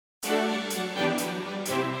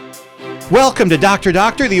Welcome to Dr.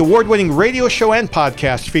 Doctor, the award-winning radio show and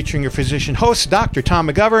podcast featuring your physician hosts, Dr. Tom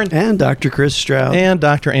McGovern and Dr. Chris Stroud and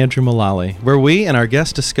Dr. Andrew Mullally, where we and our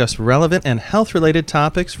guests discuss relevant and health-related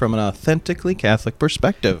topics from an authentically Catholic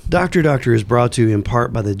perspective. Dr. Doctor is brought to you in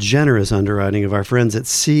part by the generous underwriting of our friends at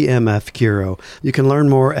CMF Curo. You can learn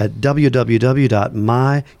more at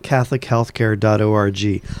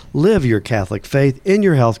www.mycatholichealthcare.org. Live your Catholic faith in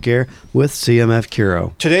your healthcare with CMF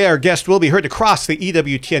Curo. Today, our guest will be heard across the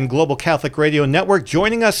EWTN Global Catholic Radio Network.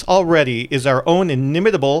 Joining us already is our own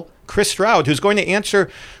inimitable Chris Stroud, who's going to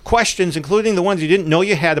answer questions, including the ones you didn't know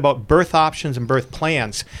you had about birth options and birth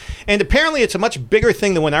plans. And apparently it's a much bigger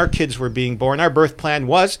thing than when our kids were being born. Our birth plan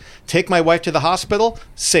was take my wife to the hospital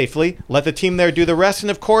safely, let the team there do the rest,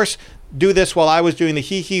 and of course, do this while I was doing the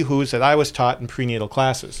hee-hee-hoos that I was taught in prenatal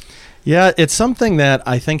classes. Yeah, it's something that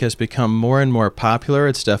I think has become more and more popular.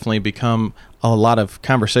 It's definitely become a lot of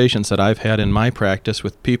conversations that I've had in my practice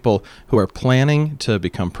with people who are planning to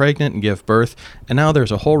become pregnant and give birth. And now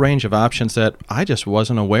there's a whole range of options that I just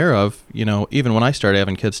wasn't aware of, even when I started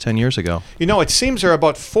having kids 10 years ago. It seems there are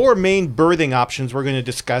about 4 main birthing options we're going to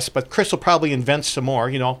discuss, but Chris will probably invent some more.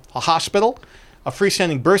 A hospital, a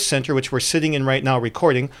freestanding birth center, which we're sitting in right now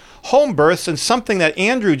recording, home births, and something that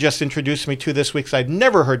Andrew just introduced me to this week that I'd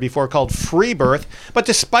never heard before called free birth. But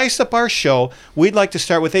to spice up our show, we'd like to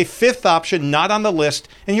start with a 5th option not on the list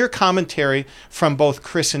and hear commentary from both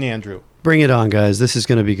Chris and Andrew. Bring it on, guys. This is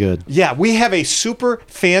going to be good. Yeah, we have a super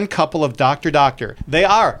fan couple of Dr. Doctor. They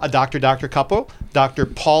are a Dr. Doctor couple, Dr.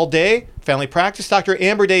 Paul Day, family practice, Dr.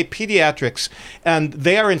 Amber Day, pediatrics. And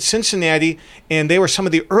they are in Cincinnati, and they were some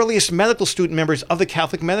of the earliest medical student members of the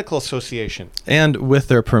Catholic Medical Association. And with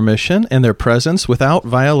their permission and their presence, without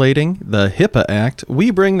violating the HIPAA Act,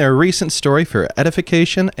 we bring their recent story for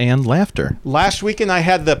edification and laughter. Last weekend, I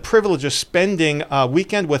had the privilege of spending a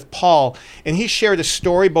weekend with Paul, and he shared a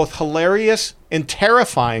story both hilarious and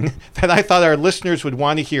terrifying that I thought our listeners would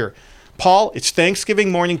want to hear. Paul, it's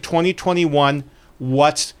Thanksgiving morning 2021.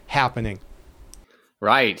 What's happening?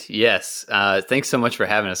 Right. Yes. Thanks so much for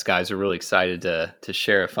having us, guys. We're really excited to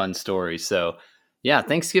share a fun story. So, yeah,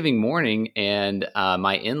 Thanksgiving morning, and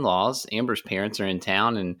my in-laws, Amber's parents, are in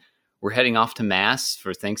town, and we're heading off to Mass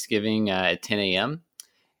for Thanksgiving at 10 a.m.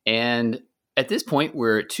 And at this point,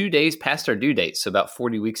 we're 2 days past our due date, so about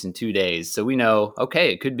 40 weeks and 2 days. So we know,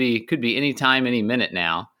 okay, it could be any time, any minute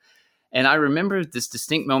now. And I remember this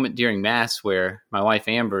distinct moment during Mass where my wife,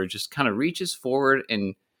 Amber, just kind of reaches forward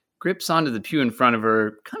and grips onto the pew in front of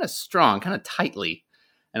her kind of strong, kind of tightly.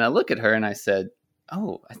 And I look at her and I said,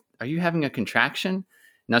 "Oh, are you having a contraction?"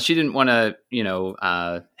 Now, she didn't want to,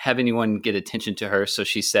 have anyone get attention to her. So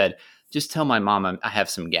she said, "Just tell my mom I have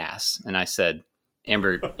some gas." And I said,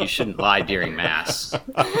 "Amber, you shouldn't lie during Mass."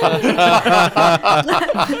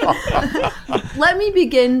 Let me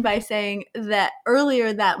begin by saying that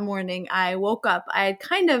earlier that morning, I woke up. I had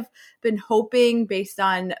kind of been hoping, based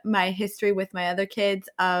on my history with my other kids,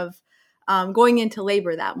 of going into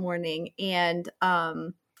labor that morning, and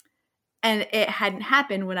it hadn't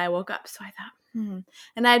happened when I woke up. So I thought,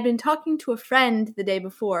 And I had been talking to a friend the day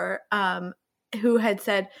before, who had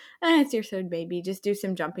said, "It's your third baby, just do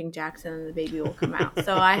some jumping jacks and then the baby will come out."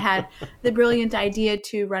 So I had the brilliant idea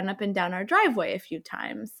to run up and down our driveway a few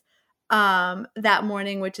times that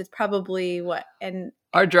morning, which is probably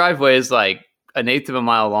our driveway is like 1/8 of a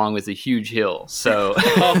mile long with a huge hill. So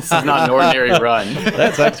this is not an ordinary run.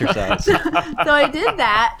 That's exercise. So I did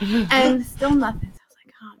that and still nothing. So I was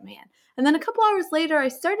like, oh man. And then a couple hours later, I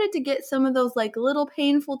started to get some of those like little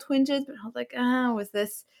painful twinges, but I was like, was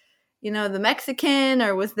this the Mexican,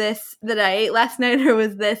 or was this that I ate last night, or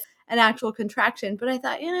was this an actual contraction? But I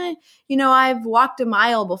thought, I've walked a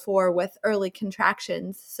mile before with early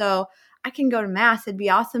contractions, so I can go to Mass. It'd be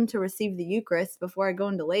awesome to receive the Eucharist before I go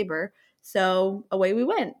into labor. So away we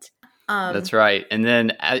went. That's right. And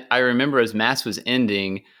then I remember as Mass was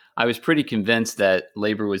ending, I was pretty convinced that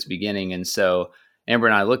labor was beginning. And so Amber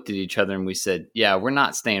and I looked at each other and we said, yeah, we're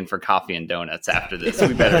not staying for coffee and donuts after this.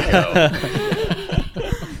 We better go.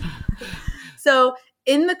 So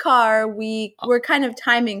in the car, we were kind of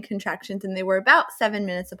timing contractions, and they were about 7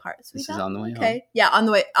 minutes apart. So this is on the way home. Yeah, on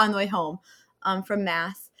the way home from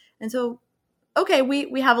Mass. And so, okay,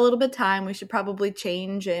 we have a little bit of time. We should probably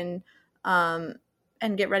change and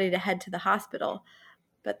get ready to head to the hospital.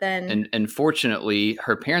 But then, and fortunately,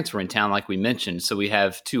 her parents were in town, like we mentioned. So we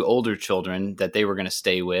have 2 older children that they were going to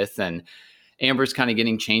stay with, and Amber's kind of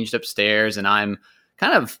getting changed upstairs, and I'm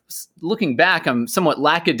kind of looking back, I'm somewhat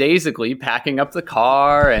lackadaisically packing up the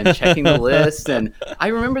car and checking the list. And I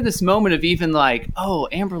remember this moment of even like, oh,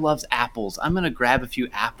 Amber loves apples. I'm going to grab a few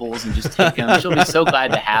apples and just take them. She'll be so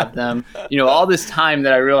glad to have them. You know, all this time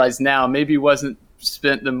that I realize now maybe wasn't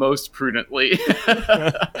spent the most prudently.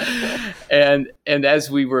 And as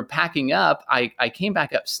we were packing up, I came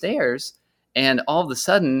back upstairs, and all of a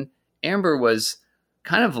sudden Amber was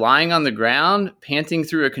kind of lying on the ground, panting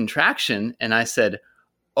through a contraction. And I said,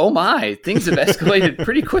 oh my, things have escalated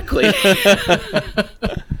pretty quickly.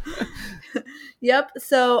 Yep.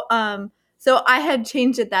 So I had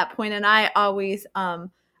changed at that point, and I always,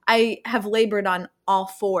 I have labored on all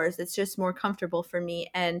fours. It's just more comfortable for me.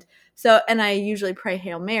 And I usually pray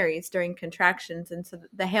Hail Marys during contractions. And so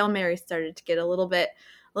the Hail Marys started to get a little bit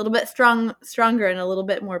stronger and a little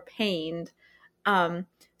bit more pained.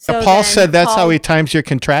 So Paul said that's how he times your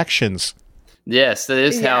contractions. Yes,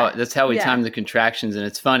 that's how we time the contractions. And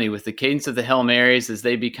it's funny with the cadence of the Hail Marys as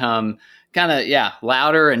they become kind of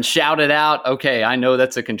louder and shouted out. Okay, I know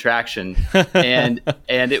that's a contraction, and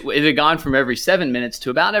it had gone from every 7 minutes to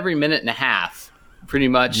about every minute and a half, pretty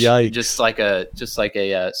much. Yikes. just like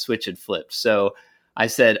a switch had flipped. So I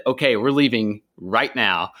said, okay, we're leaving right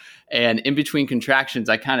now. And in between contractions,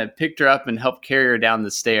 I kind of picked her up and helped carry her down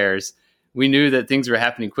the stairs. We knew that things were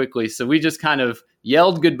happening quickly, so we just kind of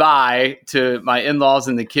yelled goodbye to my in-laws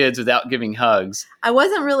and the kids without giving hugs. I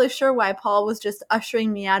wasn't really sure why Paul was just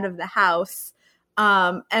ushering me out of the house.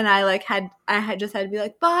 And I had just had to be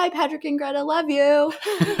like, bye, Patrick and Greta, love you.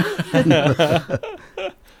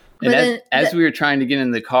 And as we were trying to get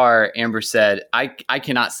in the car, Amber said, I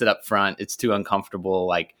cannot sit up front. It's too uncomfortable.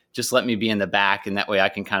 Like, just let me be in the back, and that way I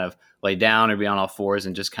can kind of lay down or be on all fours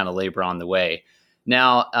and just kind of labor on the way.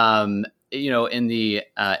 Now, in the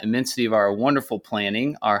immensity of our wonderful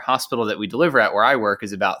planning, our hospital that we deliver at where I work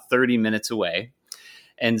is about 30 minutes away.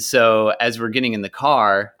 And so as we're getting in the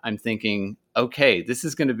car, I'm thinking, okay, this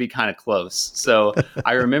is going to be kind of close. So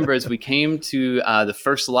I remember as we came to the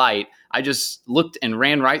first light, I just looked and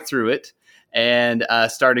ran right through it and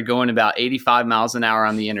started going about 85 miles an hour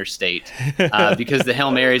on the interstate because the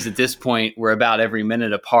Hail Marys at this point were about every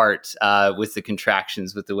minute apart with the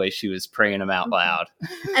contractions, with the way she was praying them out loud.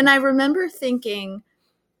 And I remember thinking,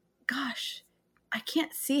 gosh, I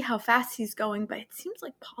can't see how fast he's going, but it seems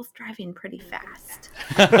like Paul's driving pretty fast.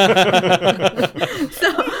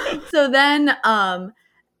 So then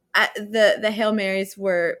the Hail Marys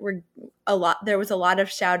were a lot. There was a lot of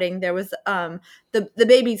shouting. There was the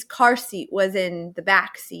baby's car seat was in the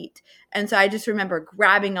back seat, and so I just remember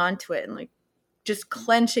grabbing onto it and like just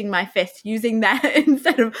clenching my fist, using that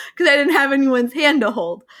instead of, because I didn't have anyone's hand to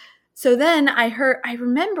hold. So then I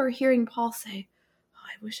remember hearing Paul say, "Oh,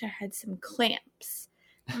 I wish I had some clamps."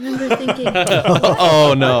 I remember thinking,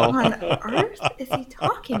 "Oh no, what on earth is he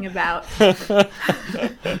talking about?"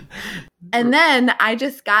 And then I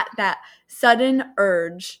just got that sudden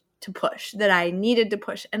urge to push, that I needed to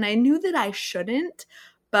push. And I knew that I shouldn't,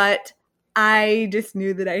 but I just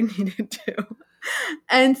knew that I needed to.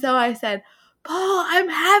 And so I said, "Paul, I'm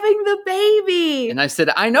having the baby." And I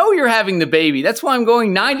said, "I know you're having the baby. That's why I'm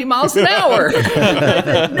going 90 miles an hour. I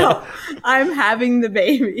said, "No, I'm having the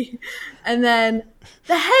baby." And then,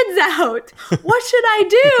 "The head's out. What should I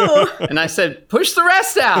do?" And I said, "Push the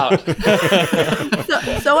rest out."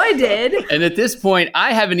 So I did. And at this point,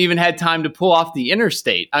 I haven't even had time to pull off the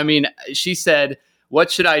interstate. I mean, she said,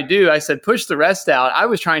 "What should I do?" I said, "Push the rest out." I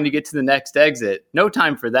was trying to get to the next exit. No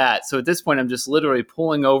time for that. So at this point, I'm just literally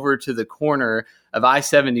pulling over to the corner of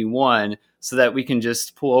I-71 so that we can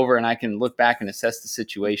just pull over and I can look back and assess the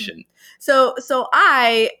situation. So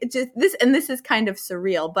I just, this is kind of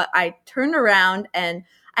surreal, but I turned around and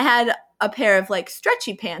I had a pair of like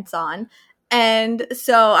stretchy pants on. And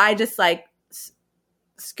so I just like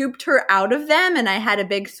scooped her out of them, and I had a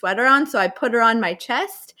big sweater on. So I put her on my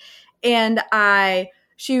chest, and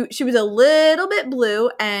she was a little bit blue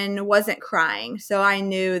and wasn't crying. So I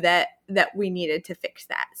knew that we needed to fix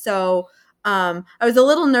that. So I was a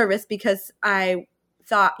little nervous because I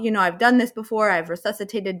thought, I've done this before. I've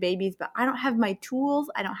resuscitated babies, but I don't have my tools.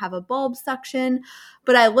 I don't have a bulb suction.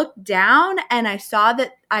 But I looked down and I saw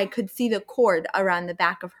that I could see the cord around the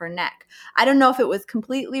back of her neck. I don't know if it was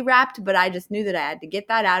completely wrapped, but I just knew that I had to get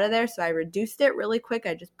that out of there. So I reduced it really quick.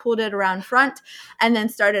 I just pulled it around front and then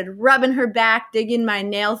started rubbing her back, digging my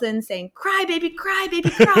nails in, saying, "Cry, baby, cry, baby,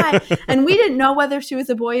 cry." And we didn't know whether she was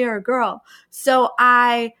a boy or a girl. So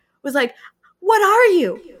I was like, "What are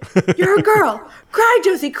you? You're a girl. Cry,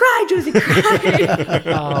 Josie, cry, Josie, cry."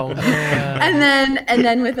 Oh man. And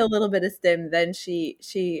then with a little bit of stim, then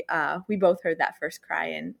we both heard that first cry,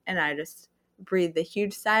 and I just breathed a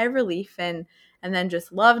huge sigh of relief and then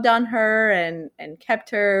just loved on her and kept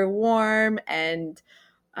her warm and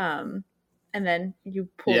then you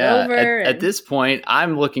pulled over. At this point,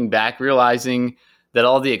 I'm looking back, realizing that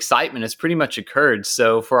all the excitement has pretty much occurred.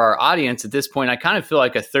 So for our audience at this point, I kind of feel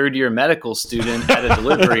like a third-year medical student at a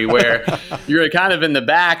delivery where you're kind of in the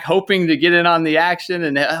back hoping to get in on the action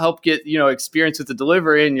and help get, experience with the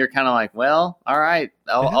delivery. And you're kind of like, well, all right,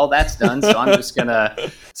 all that's done. So I'm just going to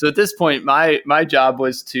 – so at this point, my job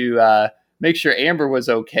was to make sure Amber was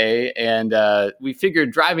okay. And we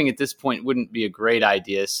figured driving at this point wouldn't be a great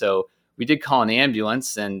idea. So we did call an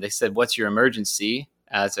ambulance and they said, what's your emergency?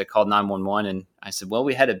 As I called 911 and I said, well,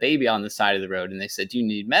 we had a baby on the side of the road. And they said, do you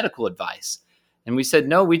need medical advice? And we said,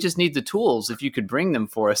 no, we just need the tools. If you could bring them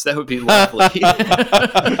for us, that would be lovely.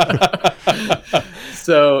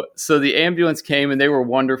 So the ambulance came and they were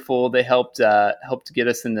wonderful. They helped to get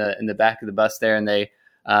us in the back of the bus there. And they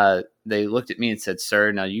looked at me and said,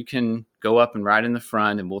 sir, now you can go up and ride in the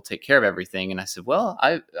front and we'll take care of everything. And I said, well,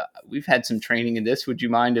 we've had some training in this. Would you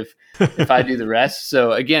mind if I do the rest?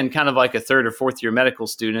 So again, kind of like a third or fourth year medical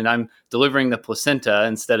student, I'm delivering the placenta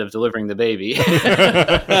instead of delivering the baby.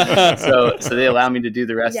 So they allow me to do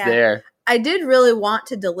the rest there. I did really want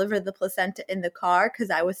to deliver the placenta in the car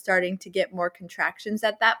because I was starting to get more contractions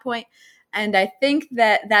at that point. And I think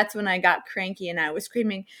that's when I got cranky and I was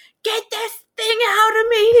screaming, get this thing out of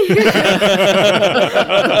me.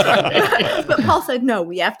 But Paul said, no,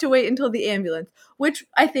 we have to wait until the ambulance, which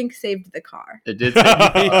I think saved the car. It did save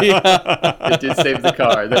the car. It did save the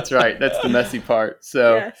car. That's right. That's the messy part.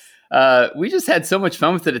 So we just had so much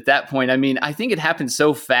fun with it at that point. I mean, I think it happened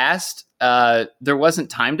so fast. There wasn't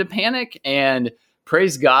time to panic. And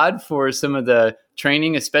praise God for some of the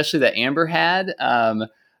training, especially that Amber had.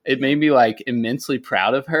 It made me like immensely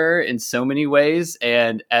proud of her in so many ways.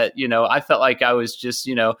 And, I felt like I was just,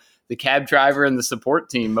 the cab driver and the support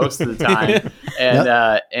team most of the time.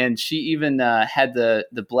 And she even had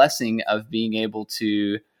the blessing of being able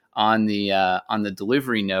to, on the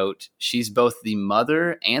delivery note, she's both the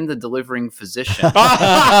mother and the delivering physician.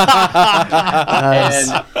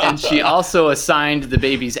 and she also assigned the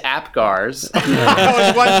baby's APGARs. I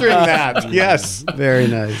was wondering that. Yes. Very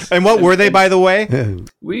nice. And what were they, by the way?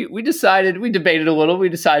 We debated a little. We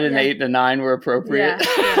decided an 8 and a 9 were appropriate.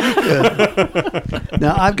 Yeah.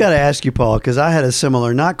 Now, I've got to ask you, Paul, because I had a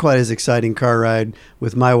similar, not quite as exciting car ride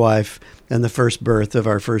with my wife and the first birth of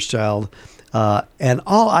our first child. And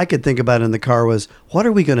all I could think about in the car was, what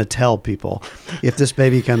are we going to tell people if this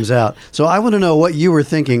baby comes out? So I want to know what you were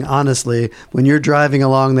thinking, honestly, when you're driving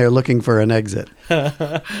along there looking for an exit.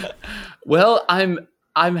 Well, I'm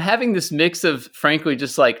having this mix of, frankly,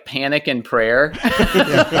 just like panic and prayer.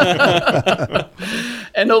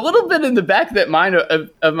 And a little bit in the back of that mind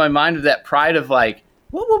of my mind of that pride of like,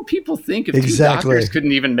 what will people think if two doctors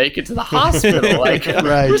couldn't even make it to the hospital? Like,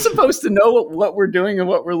 we're supposed to know what we're doing and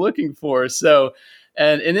what we're looking for. So,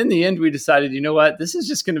 and in the end, we decided, you know what, this is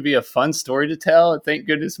just going to be a fun story to tell. Thank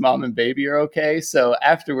goodness mom and baby are okay. So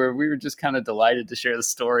afterward, we were just kind of delighted to share the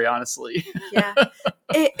story, honestly. Yeah.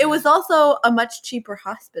 It was also a much cheaper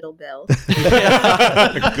hospital bill.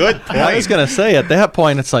 Good point. I was going to say, at that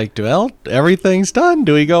point, it's like, well, everything's done.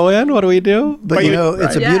 Do we go in? What do we do? But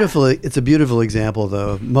it's a beautiful example,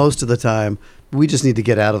 though. Most of the time, we just need to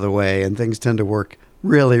get out of the way, and things tend to work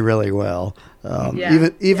really, really well.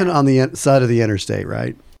 Even on the side of the interstate,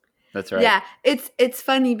 right? That's right. Yeah, it's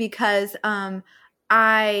funny because that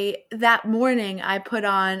morning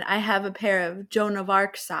I have a pair of Joan of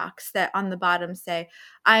Arc socks that on the bottom say,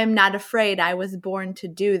 "I am not afraid. I was born to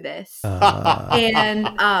do this,"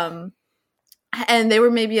 and they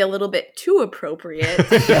were maybe a little bit too appropriate.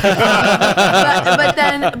 but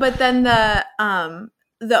then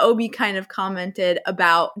the OB kind of commented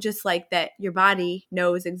about just like that your body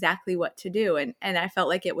knows exactly what to do. And I felt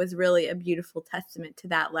like it was really a beautiful testament to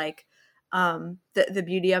that, like the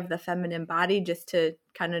beauty of the feminine body, just to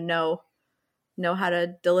kind of know how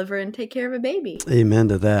to deliver and take care of a baby. Amen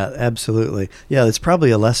to that. Absolutely. Yeah, it's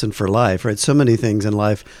probably a lesson for life, right? So many things in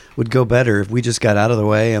life would go better if we just got out of the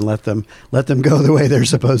way and let them go the way they're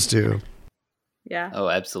supposed to. Yeah. Oh,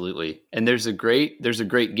 absolutely. And there's a great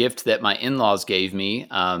gift that my in-laws gave me.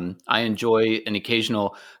 I enjoy an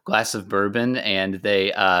occasional glass of bourbon, and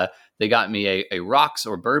they got me a rocks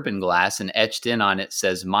or bourbon glass, and etched in on it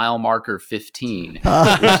says mile marker 15, which is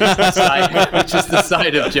the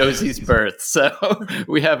site of Josie's birth. So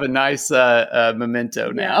we have a nice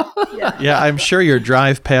memento now. Yeah, I'm sure your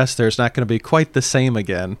drive past there is not going to be quite the same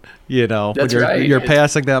again. That's when right. You're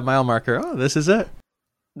passing that mile marker. Oh, this is it.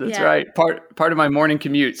 That's Yeah. right. Part of my morning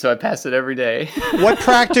commute, so I pass it every day. What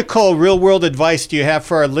practical, real-world advice do you have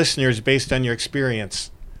for our listeners based on your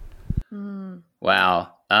experience?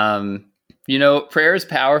 Wow. Prayer is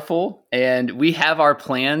powerful, and we have our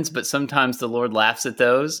plans, but sometimes the Lord laughs at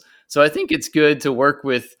those. So I think it's good to work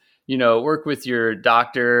with your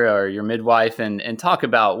doctor or your midwife and talk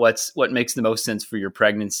about what makes the most sense for your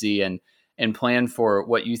pregnancy and plan for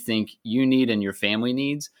what you think you need and your family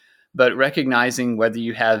needs. But recognizing whether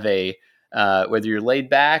you have whether you're laid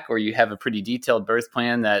back or you have a pretty detailed birth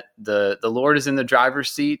plan, that the Lord is in the driver's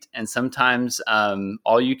seat, and sometimes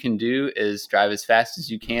all you can do is drive as fast as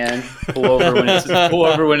you can, pull over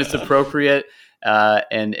when it's appropriate,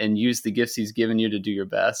 and use the gifts He's given you to do your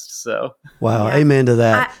best. So, Wow, Yeah. amen to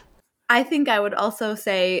that. I think I would also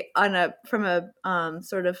say from a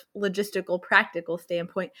sort of logistical, practical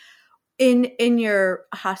standpoint, in your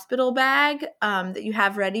hospital bag that you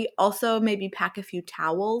have ready, also maybe pack a few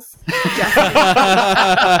towels. Just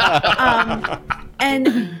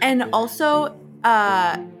and also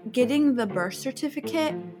getting the birth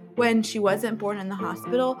certificate when she wasn't born in the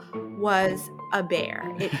hospital was a bear.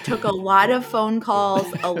 It took a lot of phone calls,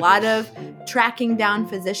 a lot of tracking down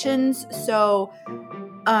physicians. So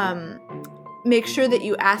make sure that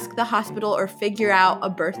you ask the hospital or figure out a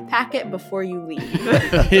birth packet before you leave.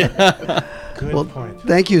 Good point.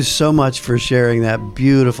 Thank you so much for sharing that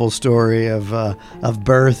beautiful story of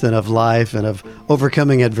birth and of life and of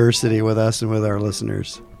overcoming adversity with us and with our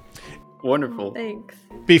listeners. wonderful. Thanks.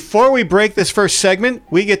 Before we break this first segment,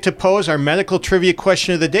 we get to pose our medical trivia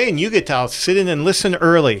question of the day, and you get to sit in and listen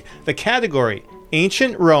early. The category,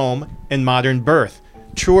 Ancient Rome and Modern Birth.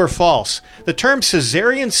 True or false? The term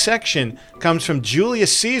cesarean section comes from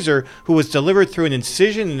Julius Caesar, who was delivered through an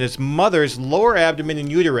incision in his mother's lower abdomen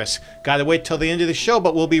and uterus. Gotta wait till the end of the show,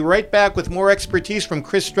 but we'll be right back with more expertise from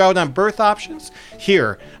Chris Stroud on birth options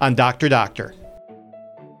here on Dr. Doctor.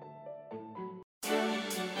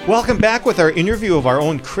 Welcome back with our interview of our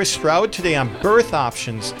own Chris Stroud today on birth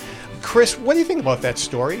options. Chris, what do you think about that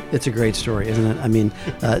story? It's a great story, isn't it? I mean,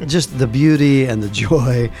 just the beauty and the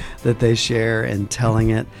joy that they share in telling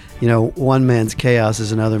it. You know, one man's chaos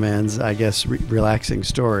is another man's, I guess, relaxing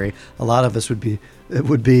story. A lot of us would be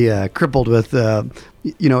crippled with,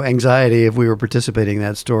 anxiety if we were participating in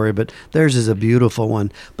that story. But theirs is a beautiful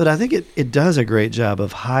one. But I think it does a great job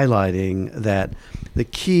of highlighting that the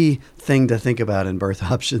key thing to think about in birth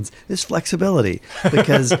options is flexibility.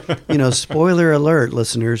 Because, spoiler alert,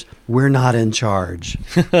 listeners, we're not in charge.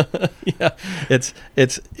 Yeah, it's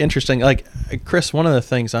interesting. Like, Chris, one of the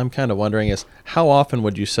things I'm kind of wondering is how often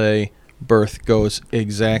would you say birth goes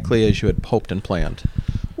exactly as you had hoped and planned?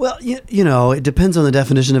 Well, it depends on the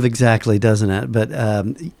definition of exactly, doesn't it? But,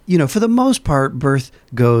 for the most part, birth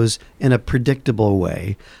goes in a predictable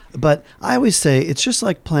way. But I always say it's just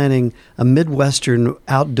like planning a Midwestern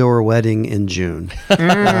outdoor wedding in June.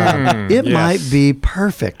 It might be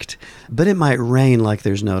perfect, but it might rain like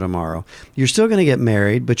there's no tomorrow. You're still going to get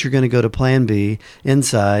married, but you're going to go to Plan B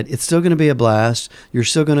inside. It's still going to be a blast. You're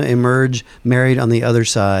still going to emerge married on the other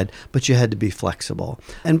side, but you had to be flexible.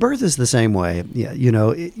 And birth is the same way. Yeah,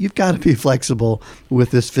 you've got to be flexible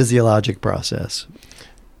with this physiologic process.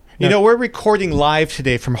 We're recording live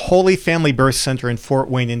today from Holy Family Birth Center in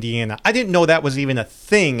Fort Wayne, Indiana. I didn't know that was even a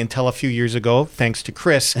thing until a few years ago, thanks to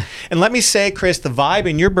Chris. And let me say, Chris, the vibe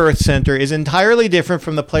in your birth center is entirely different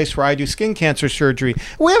from the place where I do skin cancer surgery.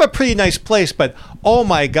 We have a pretty nice place, but oh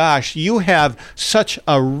my gosh, you have such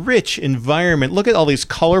a rich environment. Look at all these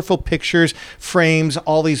colorful pictures, frames,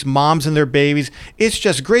 all these moms and their babies. It's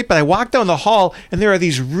just great. But I walk down the hall and there are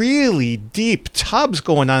these really deep tubs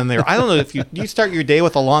going on in there. I don't know if you start your day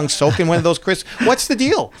with a long soak in one of those, Chris. What's the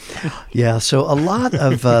deal? Yeah, so a lot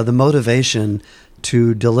of the motivation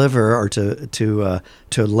to deliver or to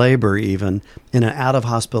labor even in an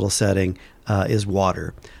out-of-hospital setting is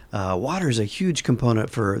water. Water is a huge component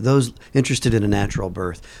for those interested in a natural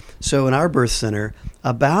birth. So in our birth center,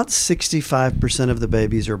 about 65% of the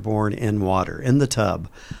babies are born in water, in the tub.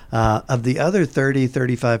 Of the other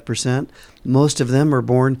 35%, most of them are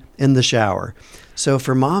born in the shower. So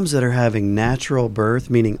for moms that are having natural birth,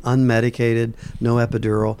 meaning unmedicated, no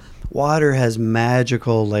epidural, water has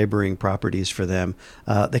magical laboring properties for them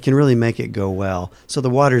that can really make it go well. So the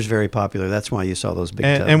water is very popular. That's why you saw those big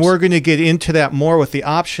tubs. And we're going to get into that more with the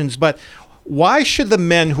options. But why should the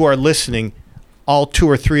men who are listening, all two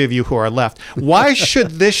or three of you who are left, why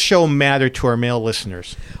should this show matter to our male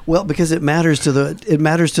listeners? Well, because it matters to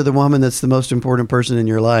the woman that's the most important person in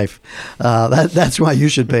your life. That's why you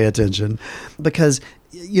should pay attention. Because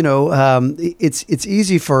it's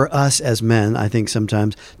easy for us as men, I think,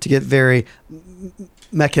 sometimes to get very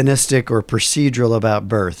mechanistic or procedural about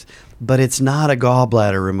birth. But it's not a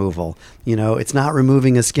gallbladder removal. It's not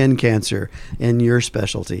removing a skin cancer in your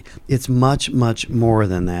specialty. It's much, much more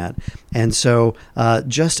than that. And so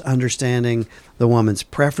just understanding the woman's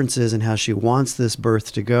preferences and how she wants this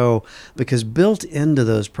birth to go, because built into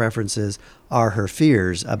those preferences are her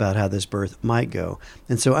fears about how this birth might go.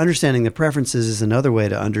 And so understanding the preferences is another way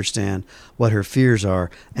to understand what her fears are.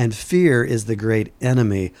 And fear is the great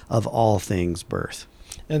enemy of all things birth.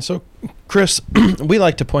 And so, Chris, we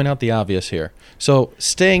like to point out the obvious here. So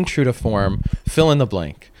staying true to form, fill in the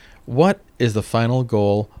blank. What is the final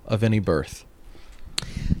goal of any birth?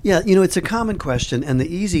 Yeah, it's a common question, and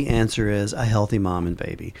the easy answer is a healthy mom and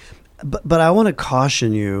baby. But I want to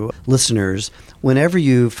caution you, listeners, whenever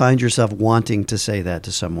you find yourself wanting to say that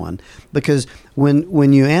to someone, because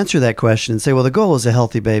when you answer that question and say, well, the goal is a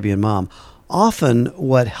healthy baby and mom, often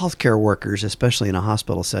what healthcare workers, especially in a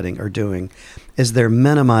hospital setting, are doing is they're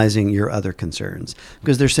minimizing your other concerns,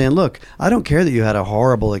 because they're saying, look, I don't care that you had a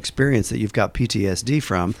horrible experience that you've got PTSD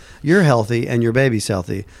from. You're healthy and your baby's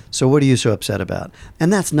healthy. So what are you so upset about?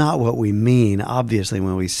 And that's not what we mean, obviously,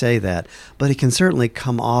 when we say that, but it can certainly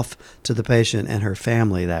come off to the patient and her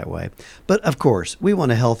family that way. But of course, we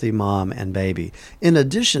want a healthy mom and baby. In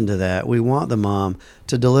addition to that, we want the mom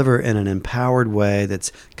to deliver in an empowered way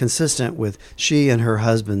that's consistent with she and her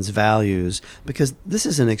husband's values, because this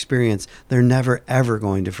is an experience they're never, ever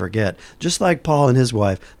going to forget. Just like Paul and his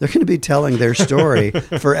wife, they're going to be telling their story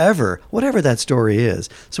forever, whatever that story is.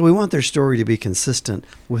 So we want their story to be consistent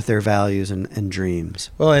with their values and dreams.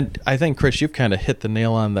 Well, and I think, Chris, you've kind of hit the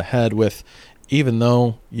nail on the head with, even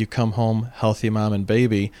though you come home healthy mom and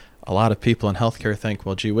baby, a lot of people in healthcare think,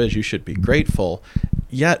 well, gee whiz, you should be grateful.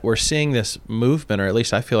 Yet we're seeing this movement, or at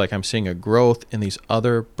least I feel like I'm seeing a growth in these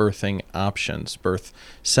other birthing options, birth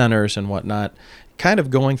centers and whatnot, kind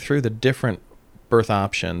of going through the different birth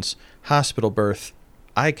options. Hospital birth,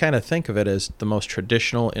 I kind of think of it as the most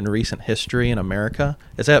traditional in recent history in America.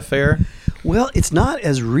 Is that fair? Well, it's not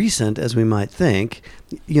as recent as we might think.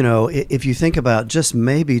 If you think about just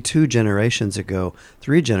maybe 2 generations ago,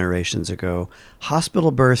 3 generations ago,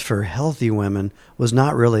 hospital birth for healthy women was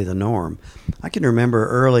not really the norm. I can remember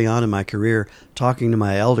early on in my career talking to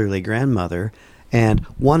my elderly grandmother, and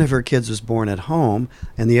one of her kids was born at home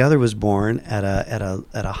and the other was born at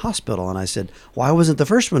a hospital. And I said, why wasn't the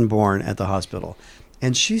first one born at the hospital?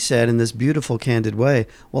 And she said in this beautiful, candid way,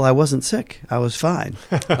 well, I wasn't sick. I was fine.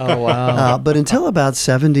 Oh, wow. But until about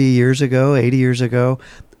 70 years ago, 80 years ago,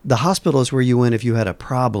 the hospital is where you went if you had a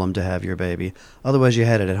problem to have your baby. Otherwise, you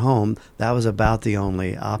had it at home. That was about the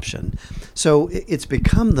only option. So it's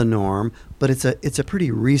become the norm, but it's a pretty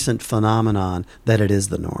recent phenomenon that it is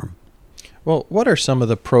the norm. Well, what are some of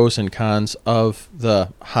the pros and cons of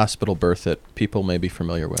the hospital birth that people may be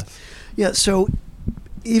familiar with? Yeah, so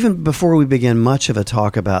even before we begin much of a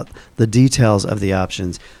talk about the details of the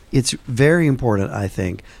options, it's very important, I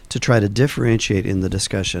think, to try to differentiate in the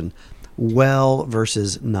discussion well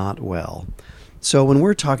versus not well. So when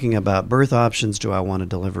we're talking about birth options, do I want to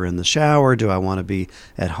deliver in the shower? Do I want to be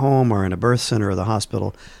at home or in a birth center or the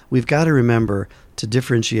hospital? We've got to remember to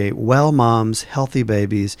differentiate well moms, healthy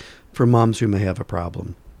babies, from moms who may have a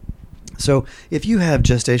problem. So if you have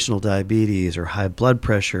gestational diabetes or high blood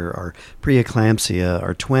pressure or preeclampsia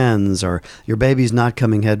or twins, or your baby's not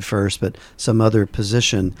coming head first but some other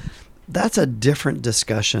position, that's a different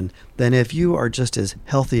discussion than if you are just as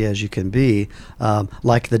healthy as you can be,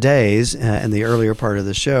 like the days in the earlier part of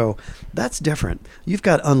the show. That's different. You've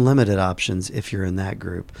got unlimited options if you're in that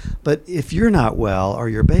group. But if you're not well or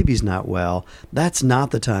your baby's not well, that's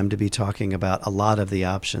not the time to be talking about a lot of the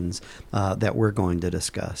options that we're going to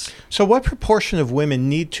discuss. So what proportion of women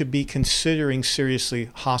need to be considering seriously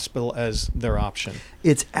hospital as their option?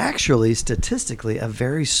 It's actually statistically a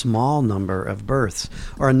very small number of births.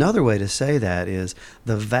 Or another way to say that is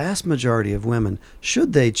the vast majority of women,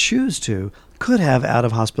 should they choose to, could have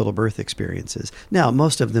out-of-hospital birth experiences. Now,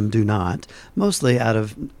 most of them do not, mostly out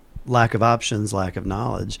of lack of options, lack of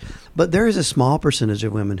knowledge. But there is a small percentage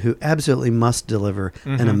of women who absolutely must deliver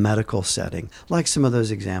in a medical setting, like some of those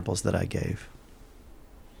examples that I gave.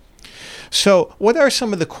 So what are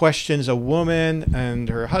some of the questions a woman and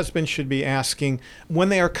her husband should be asking when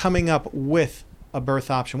they are coming up with a birth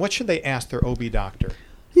option? What should they ask their OB doctor?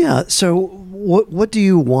 Yeah, so what do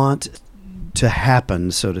you want to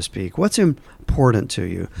happen, so to speak? What's important to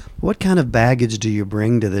you? What kind of baggage do you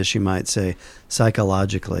bring to this, you might say,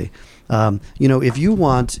 psychologically? If you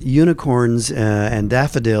want unicorns and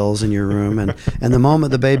daffodils in your room, and the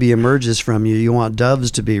moment the baby emerges from you, you want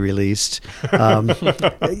doves to be released,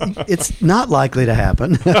 it's not likely to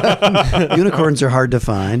happen. Unicorns are hard to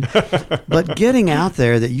find. But getting out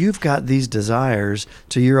there that you've got these desires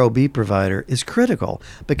to your OB provider is critical,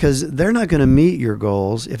 because they're not going to meet your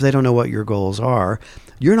goals if they don't know what your goals are.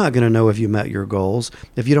 You're not going to know if you met your goals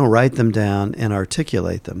if you don't write them down and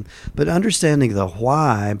articulate them. But understanding the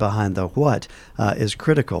why behind the what is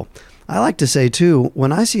critical. I like to say, too,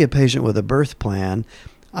 when I see a patient with a birth plan,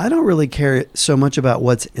 I don't really care so much about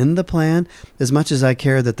what's in the plan as much as I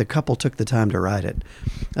care that the couple took the time to write it.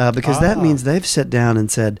 Because that means they've sat down and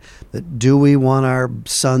said, do we want our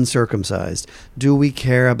son circumcised? Do we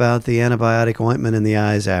care about the antibiotic ointment in the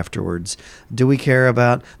eyes afterwards? Do we care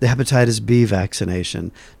about the hepatitis B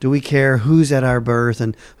vaccination? Do we care who's at our birth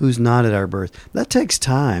and who's not at our birth? That takes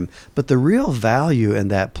time. But the real value in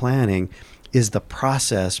that planning is the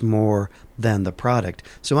process more than the product.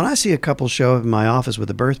 So when I see a couple show up in my office with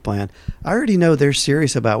a birth plan, I already know they're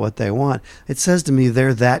serious about what they want. It says to me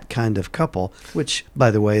they're that kind of couple, which, by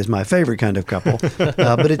the way, is my favorite kind of couple.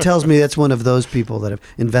 But it tells me that's one of those people that have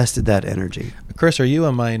invested that energy. Chris, are you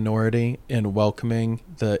a minority in welcoming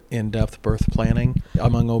the in-depth birth planning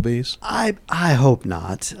among OBs? I hope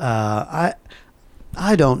not.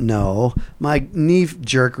 I don't know. My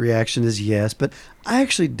knee-jerk reaction is yes, but I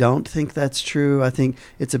actually don't think that's true. I think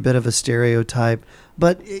it's a bit of a stereotype,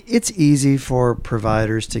 but it's easy for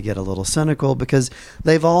providers to get a little cynical because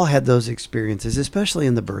they've all had those experiences, especially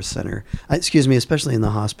in the birth center, especially in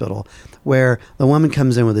the hospital, where the woman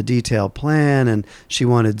comes in with a detailed plan and she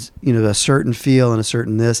wanted, a certain feel and a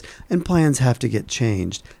certain this, and plans have to get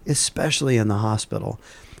changed, especially in the hospital.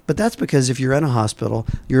 But that's because if you're in a hospital,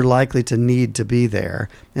 you're likely to need to be there,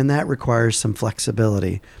 and that requires some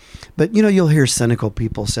flexibility. But, you'll hear cynical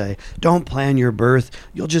people say, don't plan your birth,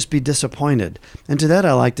 you'll just be disappointed. And to that,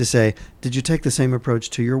 I like to say, did you take the same approach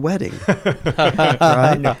to your wedding?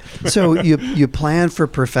 Right? So you plan for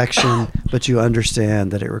perfection, but you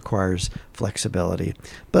understand that it requires flexibility.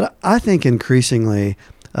 But I think increasingly,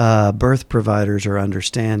 birth providers are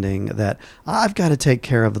understanding that I've got to take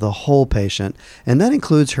care of the whole patient, and that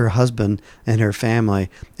includes her husband and her family,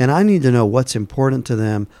 and I need to know what's important to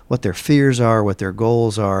them, what their fears are, what their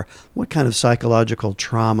goals are, what kind of psychological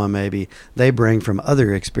trauma maybe they bring from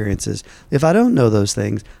other experiences. If I don't know those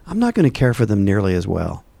things, I'm not going to care for them nearly as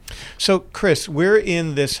well. So, Chris, we're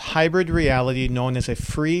in this hybrid reality known as a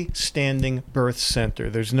freestanding birth center.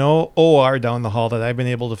 There's no OR down the hall that I've been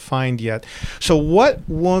able to find yet. So what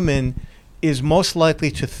woman is most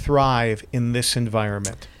likely to thrive in this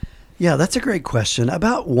environment? Yeah, that's a great question.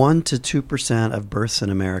 About 1% to 2% of births in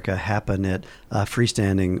America happen at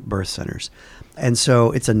freestanding birth centers. And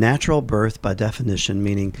so it's a natural birth by definition,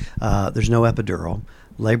 meaning there's no epidural.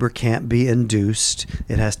 Labor can't be induced.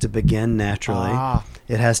 It has to begin naturally.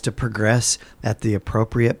 It has to progress at the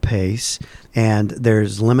appropriate pace. And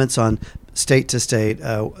there's limits on state to state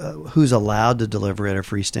who's allowed to deliver at a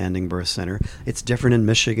freestanding birth center. It's different in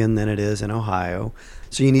Michigan than it is in Ohio.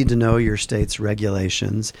 So you need to know your state's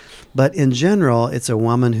regulations. But in general, it's a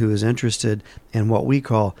woman who is interested in what we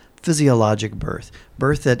call physiologic birth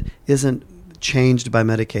that isn't changed by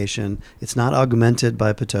medication. It's not augmented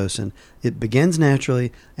by Pitocin. It begins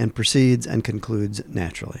naturally and proceeds and concludes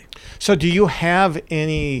naturally. So do you have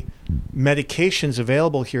any medications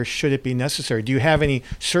available here should it be necessary? Do you have any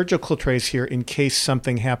surgical trays here in case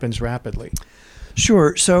something happens rapidly?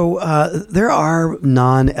 Sure. So there are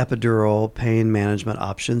non-epidural pain management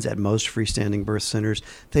options at most freestanding birth centers.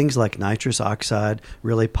 Things like nitrous oxide,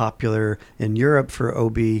 really popular in Europe for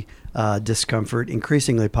OB discomfort,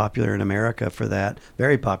 increasingly popular in America for that,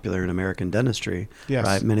 very popular in American dentistry. Yes.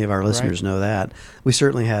 Right? Many of our listeners know that. We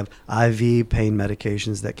certainly have IV pain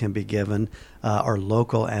medications that can be given or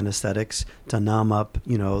local anesthetics to numb up,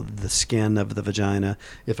 the skin of the vagina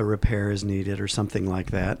if a repair is needed or something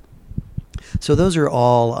like that. So those are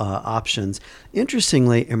all options.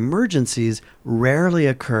 Interestingly, emergencies rarely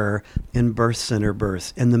occur in birth center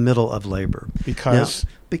births in the middle of labor. Because? Now,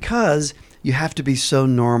 because you have to be so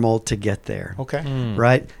normal to get there. Okay.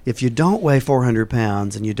 Right? If you don't weigh 400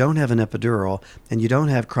 pounds and you don't have an epidural and you don't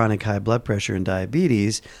have chronic high blood pressure and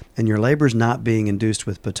diabetes and your labor's not being induced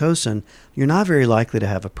with Pitocin, you're not very likely to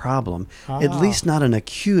have a problem, at least not an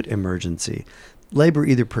acute emergency. Labor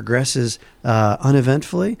either progresses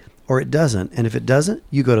uneventfully or it doesn't. And if it doesn't,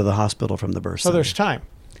 you go to the hospital from the birth center. So there's time.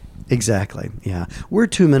 Exactly. Yeah. We're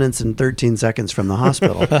 2 minutes and 13 seconds from the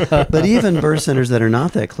hospital. But even birth centers that are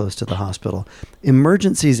not that close to the hospital,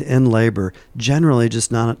 emergencies in labor generally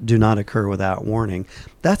just do not occur without warning.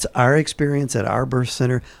 That's our experience at our birth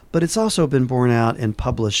center, but it's also been borne out in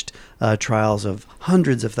published trials of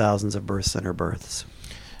hundreds of thousands of birth center births.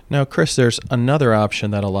 Now, Chris, there's another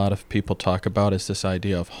option that a lot of people talk about is this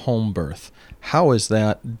idea of home birth. How is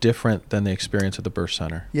that different than the experience at the birth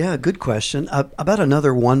center? Yeah, good question. About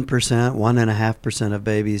another 1%, 1.5% of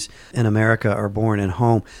babies in America are born in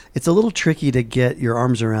home. It's a little tricky to get your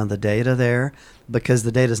arms around the data there because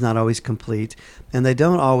the data is not always complete, and they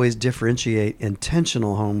don't always differentiate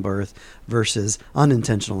intentional home birth versus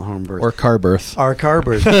unintentional home birth. Or car birth. Or car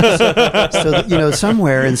birth. So,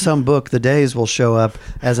 somewhere in some book, the days will show up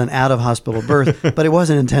as an out-of-hospital birth, but it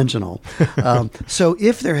wasn't intentional. So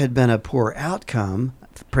if there had been a poor outcome,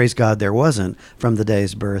 praise God there wasn't from the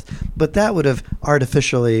day's birth, but that would have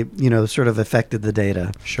artificially, sort of affected the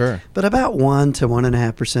data. Sure. But about 1 to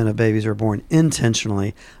 1.5% of babies are born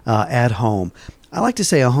intentionally at home. I like to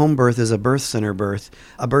say a home birth is a birth center birth.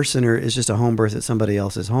 A birth center is just a home birth at somebody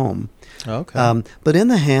else's home. Okay. But in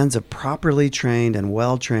the hands of properly trained and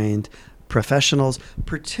well-trained professionals,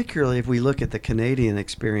 particularly if we look at the Canadian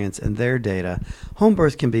experience and their data, home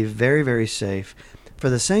birth can be very, very safe for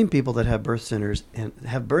the same people that have birth centers and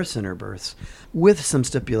have birth center births with some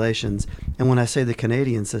stipulations. And when I say the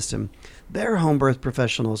Canadian system, their home birth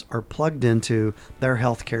professionals are plugged into their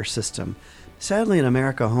healthcare system. Sadly, in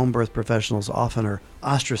America, home birth professionals often are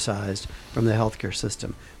ostracized from the healthcare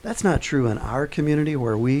system. That's not true in our community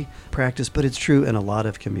where we practice, but it's true in a lot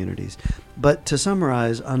of communities. But to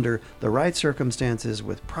summarize, under the right circumstances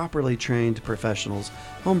with properly trained professionals,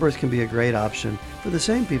 home birth can be a great option for the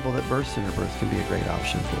same people that birth center birth can be a great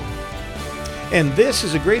option for. And this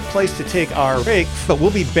is a great place to take our break, but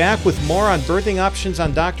we'll be back with more on birthing options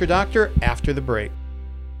on Dr. Doctor after the break.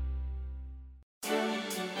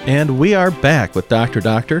 And we are back with Dr.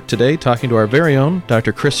 Doctor, today talking to our very own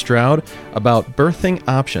Dr. Chris Stroud about birthing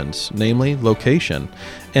options, namely location.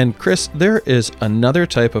 And Chris, there is another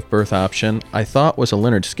type of birth option I thought was a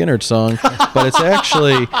Lynyrd Skynyrd song, but it's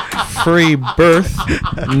actually free birth,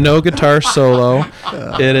 no guitar solo.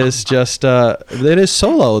 It is just, it is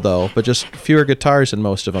solo though, but just fewer guitars in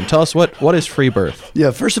most of them. Tell us, what is free birth?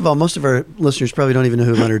 Yeah, first of all, most of our listeners probably don't even know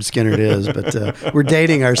who Lynyrd Skynyrd is, but we're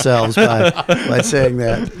dating ourselves by saying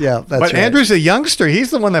that. Yeah, that's but right. Andrew's a youngster.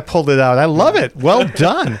 He's the one that pulled it out. I love it. Well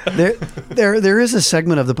done. There is a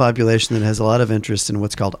segment of the population that has a lot of interest in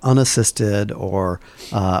what's called unassisted or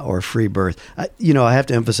free birth. I have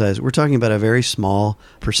to emphasize, we're talking about a very small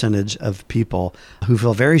percentage of people who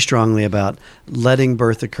feel very strongly about letting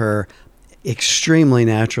birth occur extremely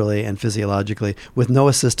naturally and physiologically with no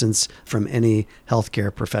assistance from any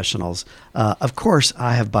healthcare professionals. Of course,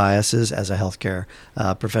 I have biases as a healthcare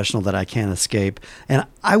professional that I can't escape, and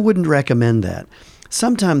I wouldn't recommend that.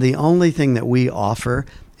 Sometimes the only thing that we offer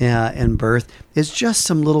in birth is just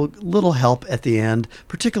some little help at the end,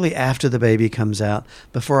 particularly after the baby comes out,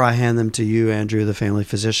 before I hand them to you, Andrew, the family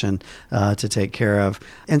physician, to take care of.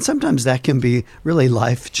 And sometimes that can be really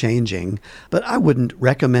life-changing. But I wouldn't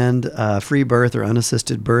recommend free birth or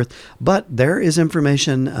unassisted birth. But there is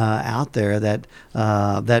information out there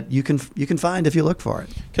that you can find if you look for it.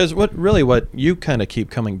 Because what you kind of keep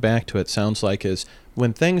coming back to, it sounds like, is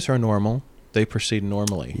when things are normal, they proceed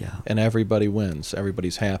normally, yeah, and everybody wins.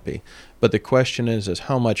 Everybody's happy. But the question is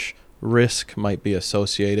how much risk might be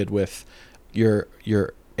associated with your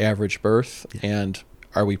average birth, yeah, and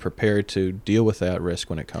are we prepared to deal with that risk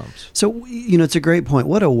when it comes? So, it's a great point.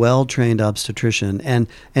 What a well-trained obstetrician,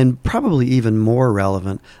 and probably even more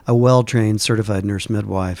relevant, a well-trained certified nurse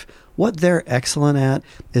midwife. What they're excellent at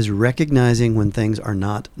is recognizing when things are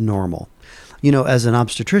not normal. As an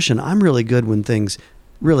obstetrician, I'm really good when things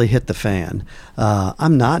really hit the fan.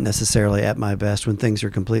 I'm not necessarily at my best when things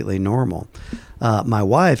are completely normal. My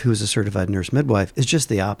wife, who's a certified nurse midwife, is just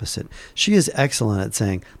the opposite. She is excellent at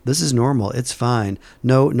saying, this is normal, it's fine,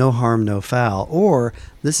 no harm, no foul, or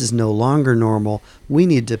this is no longer normal, we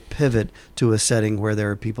need to pivot to a setting where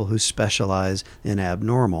there are people who specialize in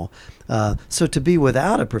abnormal. So to be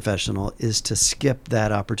without a professional is to skip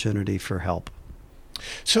that opportunity for help.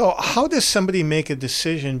 So how does somebody make a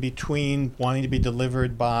decision between wanting to be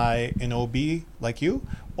delivered by an OB like you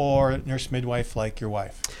or nurse midwife like your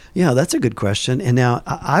wife? Yeah, that's a good question. And now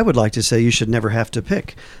I would like to say you should never have to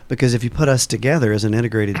pick, because if you put us together as an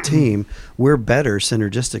integrated team, we're better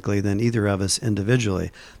synergistically than either of us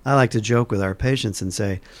individually. I like to joke with our patients and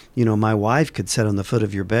say, my wife could sit on the foot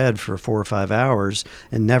of your bed for 4 or 5 hours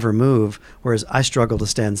and never move, whereas I struggle to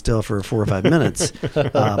stand still for 4 or 5 minutes.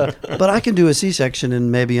 But I can do a C-section in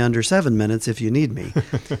maybe under 7 minutes if you need me.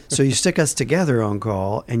 So you stick us together on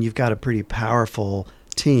call, and you've got a pretty powerful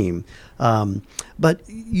team. But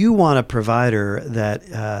you want a provider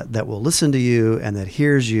that will listen to you and that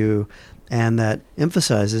hears you and that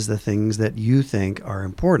emphasizes the things that you think are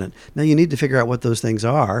important. Now, you need to figure out what those things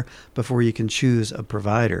are before you can choose a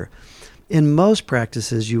provider. In most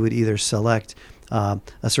practices, you would either select a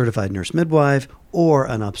certified nurse midwife or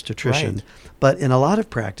an obstetrician. Right. But in a lot of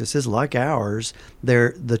practices like ours,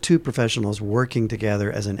 they're the two professionals working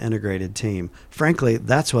together as an integrated team. Frankly,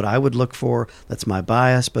 that's what I would look for. That's my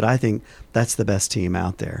bias, but I think that's the best team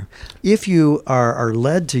out there. If you are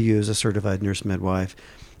led to use a certified nurse midwife,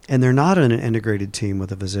 and they're not in an integrated team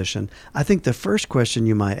with a physician, I think the first question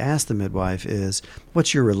you might ask the midwife is,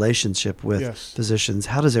 what's your relationship with physicians?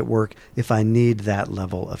 How does it work if I need that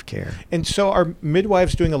level of care? And so are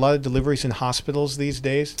midwives doing a lot of deliveries in hospitals these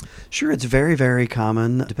days? Sure, it's very, very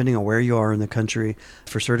common, depending on where you are in the country,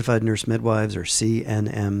 for certified nurse midwives or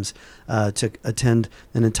CNMs to attend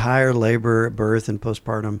an entire labor, birth, and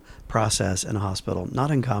postpartum process in a hospital.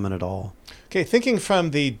 Not uncommon at all. Okay, thinking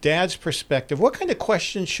from the dad's perspective, what kind of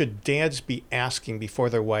questions should dads be asking before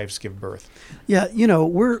their wives give birth? Yeah,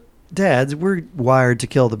 we're dads, we're wired to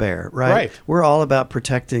kill the bear, right? Right. We're all about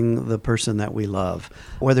protecting the person that we love.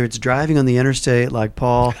 Whether it's driving on the interstate like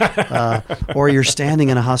Paul, or you're standing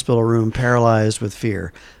in a hospital room paralyzed with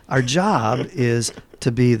fear. Our job is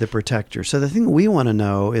to be the protector. So the thing we want to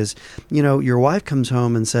know is, your wife comes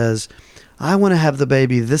home and says, I want to have the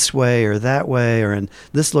baby this way or that way or in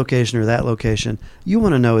this location or that location. You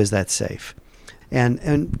want to know, is that safe?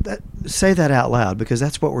 And say that out loud, because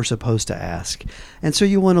that's what we're supposed to ask. And so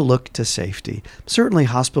you want to look to safety. Certainly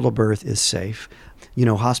hospital birth is safe.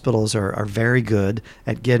 Hospitals are very good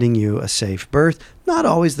at getting you a safe birth. Not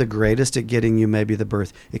always the greatest at getting you maybe the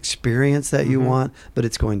birth experience that you want, but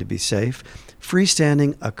it's going to be safe.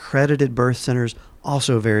 Freestanding accredited birth centers,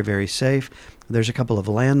 also very, very safe. There's a couple of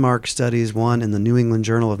landmark studies, one in the New England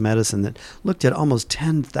Journal of Medicine that looked at almost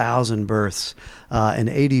 10,000 births in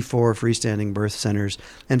 84 freestanding birth centers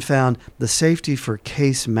and found the safety for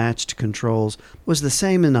case-matched controls was the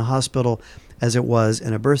same in a hospital as it was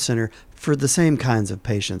in a birth center for the same kinds of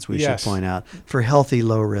patients, we should point out, for healthy,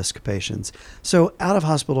 low-risk patients. So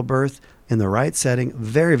out-of-hospital birth in the right setting,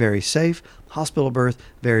 very, very safe. Hospital birth,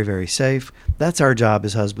 very, very safe. That's our job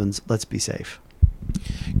as husbands. Let's be safe.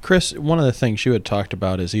 Chris, one of the things you had talked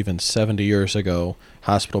about is even 70 years ago,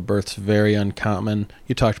 hospital births very uncommon.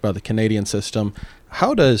 You talked about the Canadian system.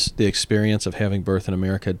 How does the experience of having birth in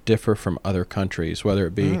America differ from other countries, whether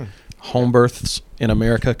it be home births in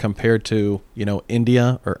America compared to,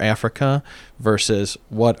 India or Africa versus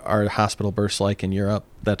what are hospital births like in Europe,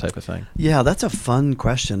 that type of thing? Yeah, that's a fun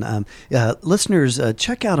question. Listeners,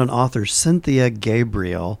 check out an author, Cynthia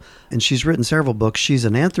Gabriel, and she's written several books. She's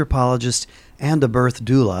an anthropologist and a birth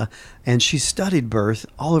doula, and she's studied birth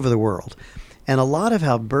all over the world. And a lot of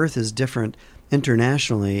how birth is different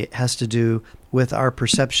internationally has to do with our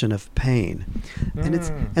perception of pain.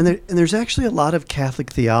 And there's actually a lot of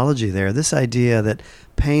Catholic theology there. This idea that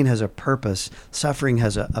pain has a purpose, suffering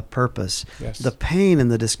has a purpose. Yes. The pain and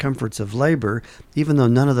the discomforts of labor, even though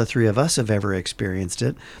none of the three of us have ever experienced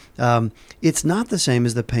it, it's not the same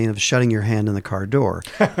as the pain of shutting your hand in the car door.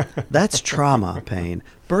 That's trauma pain.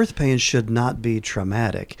 Birth pain should not be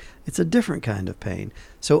traumatic. It's a different kind of pain.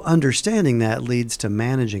 So understanding that leads to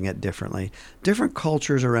managing it differently. Different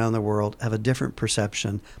cultures around the world have a different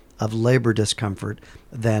perception of labor discomfort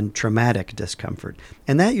than traumatic discomfort.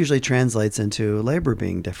 And that usually translates into labor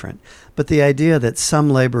being different. But the idea that some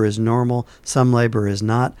labor is normal, some labor is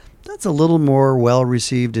not, that's a little more well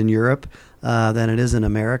received in Europe than it is in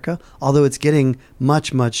America, although it's getting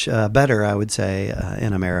much, much better, I would say,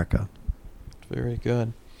 in America. Very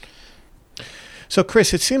good. So,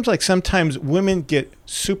 Chris, it seems like sometimes women get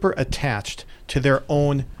super attached to their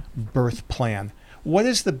own birth plan. What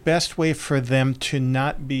is the best way for them to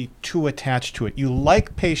not be too attached to it? You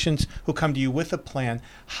like patients who come to you with a plan.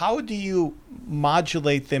 How do you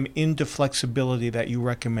modulate them into flexibility that you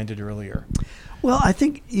recommended earlier? Well, I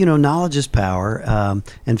think, knowledge is power,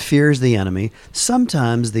 and fear is the enemy.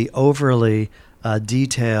 Sometimes the overly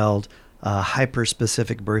detailed,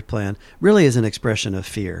 hyper-specific birth plan really is an expression of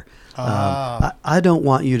fear. I don't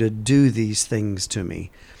want you to do these things to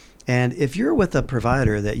me. And if you're with a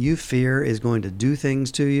provider that you fear is going to do things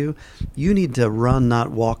to you, you need to run,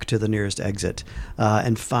 not walk to the nearest exit,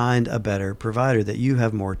 and find a better provider that you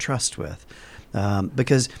have more trust with.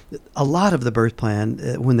 Because a lot of the birth plan,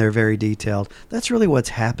 when they're very detailed, that's really what's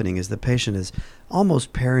happening is the patient is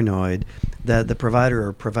almost paranoid that the provider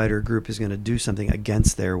or provider group is going to do something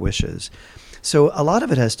against their wishes. So a lot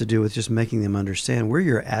of it has to do with just making them understand we're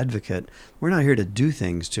your advocate. We're not here to do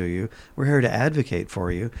things to you. We're here to advocate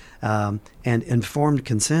for you. And informed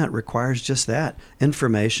consent requires just that,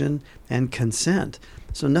 information and consent.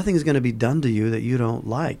 So nothing is going to be done to you that you don't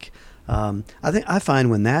like. I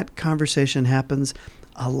find when that conversation happens,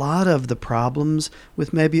 a lot of the problems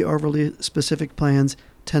with maybe overly specific plans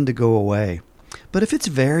tend to go away. But if it's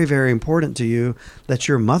very, very important to you that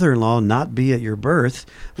your mother-in-law not be at your birth,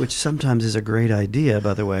 which sometimes is a great idea,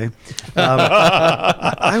 by the way,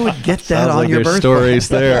 I would get that Sounds on like your there's birth stories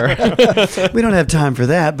there. We don't have time for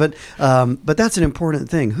that, but that's an important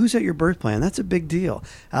thing. Who's at your birth plan? That's a big deal.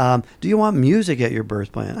 Do you want music at your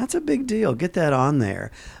birth plan? That's a big deal. Get that on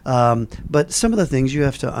there. But some of the things you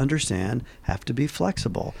have to understand have to be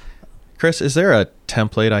flexible. Chris, is there a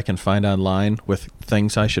template I can find online with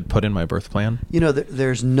things I should put in my birth plan? You know,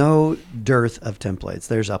 there's no dearth of templates.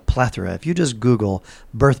 There's a plethora. If you just Google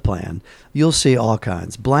birth plan, you'll see all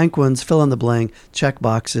kinds. Blank ones, fill in the blank, check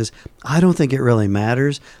boxes. I don't think it really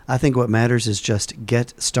matters. I think what matters is just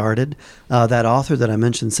get started. That author that I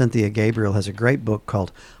mentioned, Cynthia Gabriel, has a great book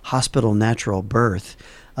called Hospital Natural Birth.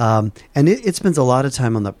 And it spends a lot of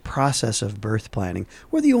time on the process of birth planning.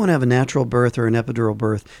 Whether you want to have a natural birth or an epidural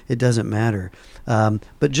birth, it doesn't matter.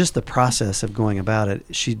 But just the process of going about it,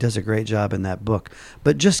 she does a great job in that book.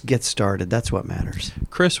 But just get started. That's what matters.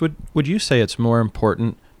 Chris, would you say it's more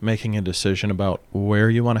important making a decision about where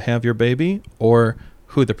you want to have your baby or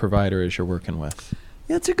who the provider is you're working with?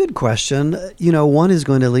 Yeah, it's a good question. You know, one is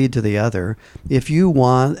going to lead to the other. If you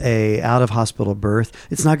want a out-of-hospital birth,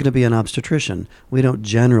 it's not going to be an obstetrician. We don't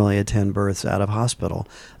generally attend births out of hospital.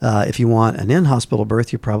 If you want an in-hospital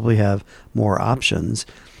birth, you probably have more options.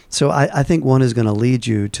 So I think one is going to lead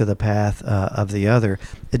you to the path of the other.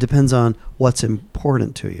 It depends on what's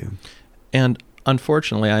important to you. And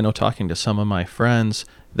unfortunately, I know talking to some of my friends,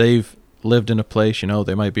 they've lived in a place,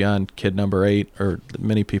 they might be on kid number 8, or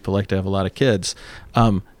many people like to have a lot of kids.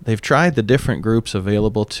 They've tried the different groups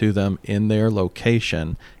available to them in their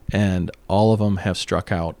location, and all of them have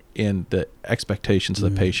struck out in the expectations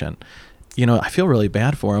of the patient. I feel really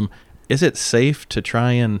bad for them. Is it safe to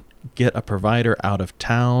try and get a provider out of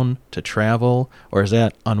town to travel, or is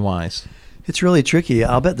that unwise? It's really tricky.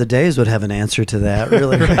 I'll bet the Days would have an answer to that,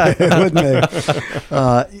 really, right? Wouldn't they?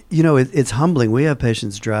 It's humbling. We have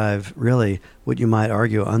patients drive really what you might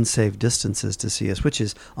argue unsafe distances to see us, which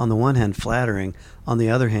is on the one hand flattering, on the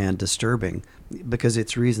other hand disturbing, because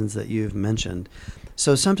it's reasons that you've mentioned.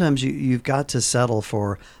 So sometimes you've got to settle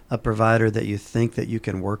for a provider that you think that you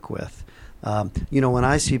can work with. When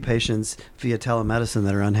I see patients via telemedicine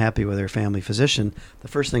that are unhappy with their family physician, the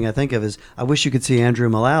first thing I think of is, I wish you could see Andrew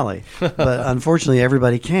Mullally. But unfortunately,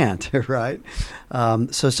 everybody can't, right?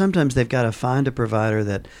 So sometimes they've got to find a provider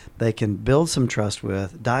that they can build some trust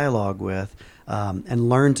with, dialogue with, and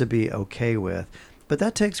learn to be okay with. But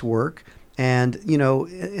that takes work. And,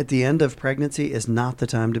 at the end of pregnancy is not the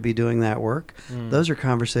time to be doing that work. Those are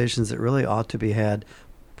conversations that really ought to be had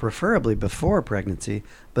preferably before pregnancy,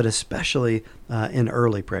 but especially in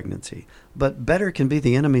early pregnancy. But better can be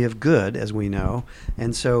the enemy of good, as we know,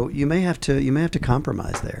 and so you may have to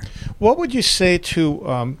compromise there. What would you say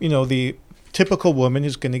to the typical woman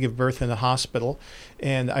who's going to give birth in a hospital?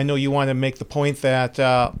 And I know you want to make the point that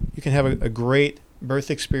you can have a great birth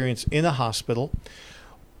experience in a hospital.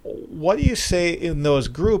 What do you say in those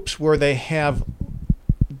groups where they have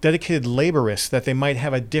dedicated laborists, that they might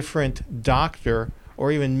have a different doctor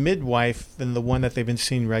or even midwife than the one that they've been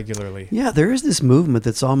seeing regularly? Yeah, there is this movement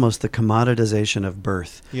that's almost the commoditization of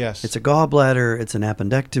birth. Yes. It's a gallbladder, it's an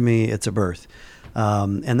appendectomy, it's a birth.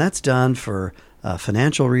 And that's done for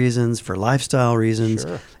financial reasons, for lifestyle reasons.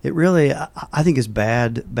 Sure. It really, I think, is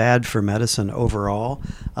bad for medicine overall.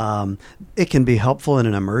 It can be helpful in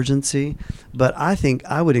an emergency, but I think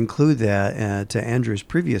I would include that to Andrew's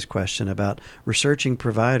previous question about researching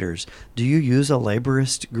providers. Do you use a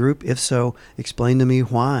laborist group? If so, explain to me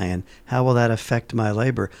why and how will that affect my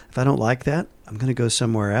labor. If I don't like that, I'm going to go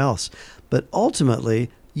somewhere else. But ultimately,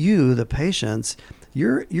 you, the patients,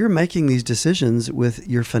 you're making these decisions with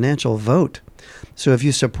your financial vote. So if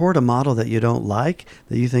you support a model that you don't like,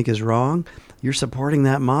 that you think is wrong, you're supporting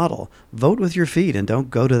that model. Vote with your feet and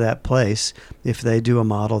don't go to that place if they do a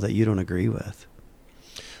model that you don't agree with.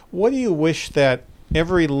 What do you wish that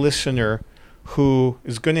every listener who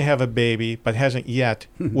is going to have a baby but hasn't yet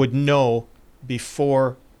would know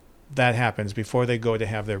before that happens, before they go to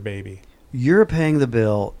have their baby? You're paying the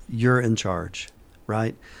bill. You're in charge,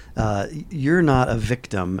 right? You're not a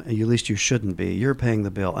victim. At least you shouldn't be. You're paying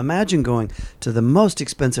the bill. Imagine going to the most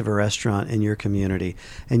expensive restaurant in your community,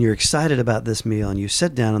 and you're excited about this meal, and you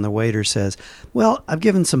sit down, and the waiter says, well, I've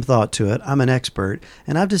given some thought to it. I'm an expert,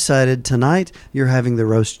 and I've decided tonight you're having the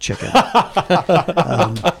roast chicken.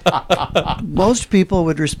 Most people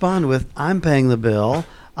would respond with, I'm paying the bill.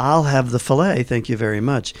 I'll have the filet, thank you very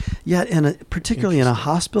much. Yet, particularly in a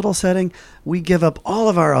hospital setting, we give up all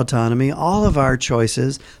of our autonomy, all of our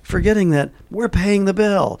choices, forgetting that we're paying the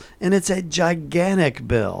bill, and it's a gigantic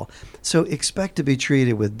bill. So expect to be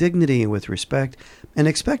treated with dignity and with respect, and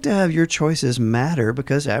expect to have your choices matter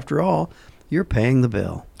because, after all, you're paying the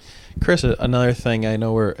bill. Chris, another thing I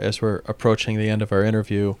know as we're approaching the end of our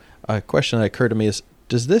interview, a question that occurred to me is,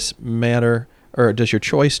 does this matter, or does your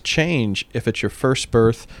choice change if it's your first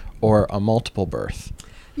birth or a multiple birth?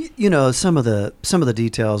 You know, some of the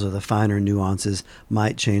details or the finer nuances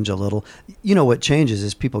might change a little. You know, what changes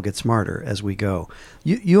is people get smarter as we go.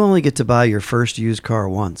 You only get to buy your first used car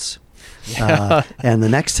once. And the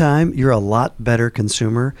next time, you're a lot better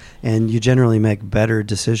consumer, and you generally make better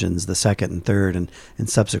decisions the second and third and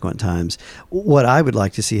subsequent times. What I would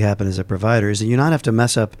like to see happen as a provider is that you not have to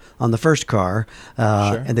mess up on the first car,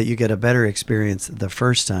 Sure. and that you get a better experience the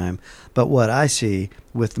first time. But what I see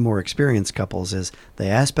with more experienced couples is they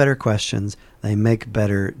ask better questions, they make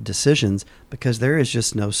better decisions, because there is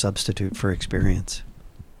just no substitute for experience.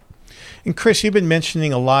 And Chris, you've been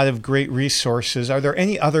mentioning a lot of great resources. Are there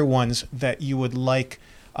any other ones that you would like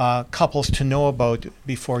couples to know about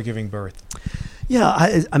before giving birth?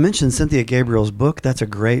 Yeah, I mentioned Cynthia Gabriel's book. That's a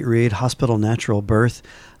great read, Hospital Natural Birth.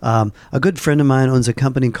 A good friend of mine owns a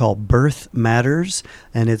company called Birth Matters,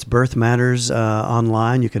 and it's Birth Matters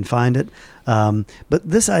online. You can find it. But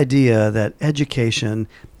this idea that education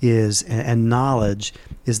and knowledge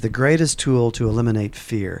is the greatest tool to eliminate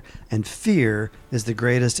fear, and fear is the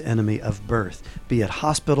greatest enemy of birth, be it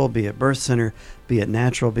hospital, be it birth center, be it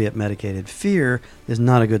natural, be it medicated. Fear is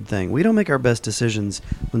not a good thing. We don't make our best decisions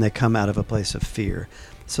when they come out of a place of fear.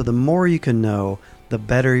 So the more you can know, the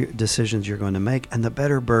better decisions you're going to make, and the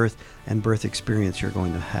better birth and birth experience you're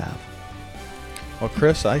going to have. Well,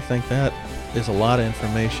 Chris, I think that is a lot of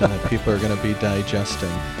information that people are going to be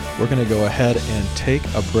digesting. We're going to go ahead and take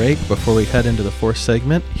a break before we head into the fourth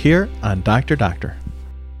segment here on Dr. Doctor.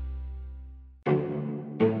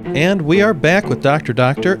 And we are back with Dr.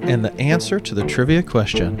 Doctor and the answer to the trivia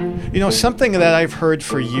question. You know, something that I've heard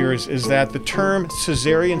for years is that the term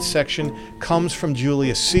cesarean section comes from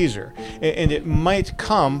Julius Caesar, and it might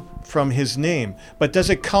come from his name, but does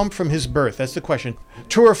it come from his birth? That's the question.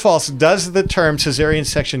 True or false, does the term cesarean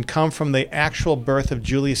section come from the actual birth of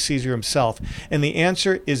Julius Caesar himself? And the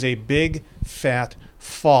answer is a big, fat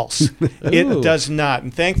false. It does not.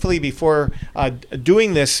 And thankfully, before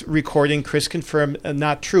doing this recording, Chris confirmed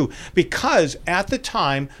not true. Because at the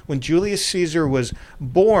time when Julius Caesar was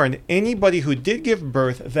born, anybody who did give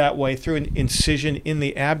birth that way through an incision in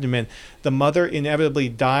the abdomen, the mother inevitably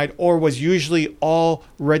died or was usually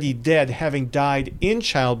already dead, having died in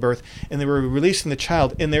childbirth, and they were releasing the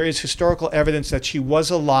child. And there is historical evidence that she was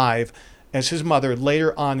alive as his mother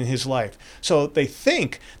later on in his life. So they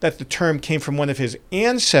think that the term came from one of his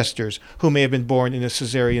ancestors who may have been born in a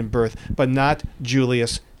cesarean birth, but not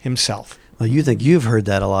Julius himself. Well, you think you've heard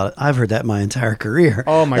that a lot. I've heard that my entire career.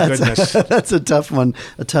 Oh, my goodness. That's a tough one,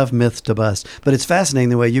 a tough myth to bust. But it's fascinating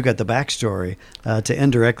the way you got the backstory to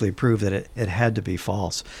indirectly prove that it had to be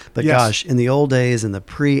false. But Yes. gosh, in the old days, in the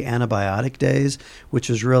pre-antibiotic days, which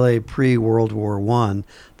was really pre-World War I,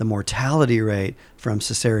 the mortality rate from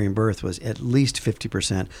cesarean birth was at least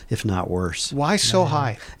 50%, if not worse. Why so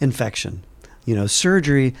high? Infection. You know,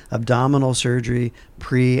 surgery, abdominal surgery,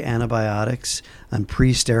 pre-antibiotics and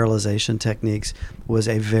pre-sterilization techniques was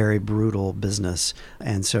a very brutal business.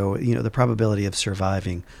 And so, you know, the probability of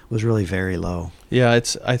surviving was really very low. Yeah,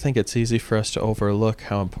 I think it's easy for us to overlook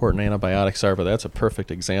how important antibiotics are, but that's a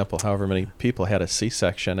perfect example. However many people had a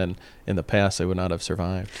C-section, and in the past they would not have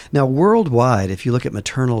survived. Now, worldwide, if you look at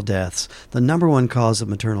maternal deaths, the number one cause of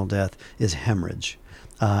maternal death is hemorrhage.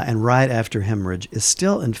 And right after hemorrhage is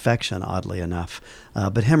still infection, oddly enough.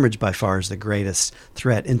 But hemorrhage by far is the greatest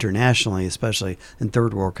threat internationally, especially in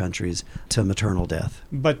third world countries, to maternal death.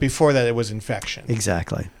 But before that, it was infection.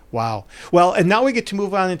 Exactly. Wow. Well, and now we get to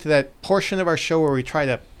move on into that portion of our show where we try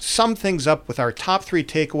to sum things up with our top 3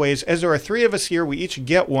 takeaways. As there are 3 of us here, we each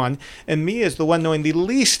get one. And me, as the one knowing the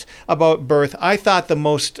least about birth, I thought the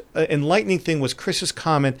most enlightening thing was Chris's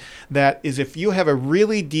comment that is if you have a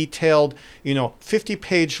really detailed,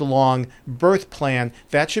 50-page long birth plan,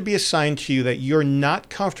 that should be a sign to you that you're not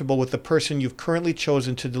comfortable with the person you've currently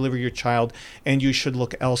chosen to deliver your child, and you should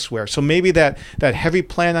look elsewhere. So maybe that heavy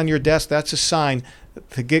plan on your desk, that's a sign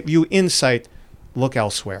to give you insight, look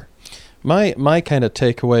elsewhere. My kind of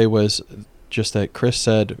takeaway was just that Chris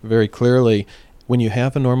said very clearly, when you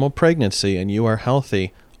have a normal pregnancy and you are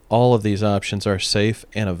healthy, all of these options are safe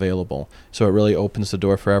and available. So it really opens the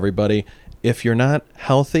door for everybody. If you're not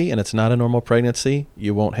healthy and it's not a normal pregnancy,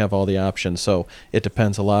 you won't have all the options. So it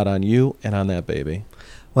depends a lot on you and on that baby.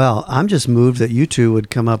 Well, I'm just moved that you two would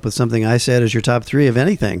come up with something I said as your top 3 of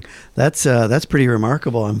anything. That's pretty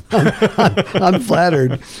remarkable. I'm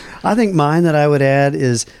flattered. I think mine that I would add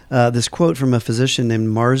is this quote from a physician named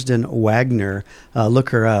Marsden Wagner.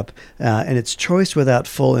 Look her up. And it's choice without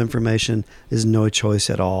full information is no choice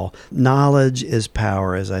at all. Knowledge is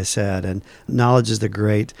power, as I said, and knowledge is the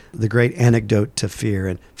great antidote to fear,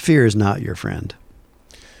 and fear is not your friend.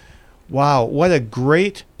 Wow, what a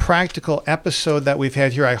great practical episode that we've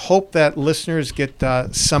had here. I hope that listeners get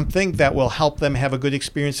something that will help them have a good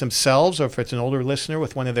experience themselves, or if it's an older listener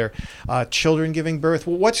with one of their children giving birth.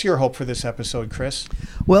 What's your hope for this episode, Chris?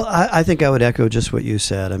 Well, I think I would echo just what you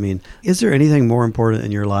said. I mean, is there anything more important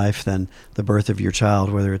in your life than the birth of your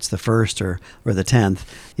child, whether it's the first or the 10th?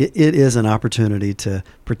 It is an opportunity to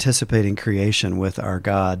participate in creation with our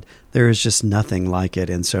God. There is just nothing like it.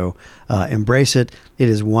 And so embrace it. It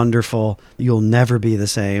is wonderful. You'll never be the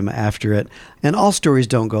same after it. And all stories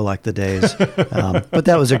don't go like the days. But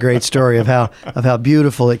that was a great story of how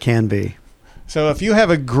beautiful it can be. So if you have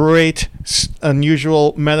a great,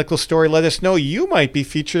 unusual medical story, let us know. You might be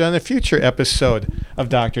featured on a future episode of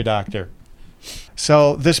Dr. Doctor.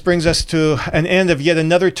 So this brings us to an end of yet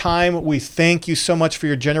another time. We thank you so much for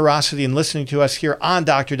your generosity in listening to us here on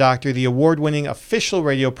Dr. Doctor, the award-winning official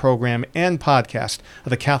radio program and podcast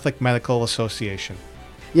of the Catholic Medical Association.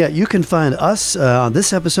 Yeah, you can find us on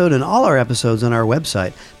this episode and all our episodes on our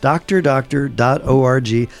website,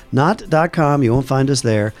 drdoctor.org, not .com. You won't find us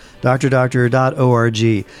there,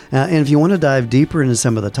 drdoctor.org. And if you want to dive deeper into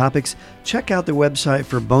some of the topics, check out the website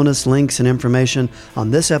for bonus links and information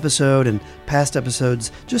on this episode and past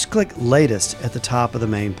episodes. Just click Latest at the top of the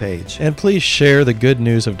main page. And please share the good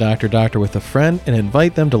news of Dr. Doctor with a friend and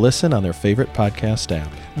invite them to listen on their favorite podcast app.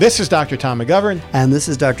 This is Dr. Tom McGovern. And this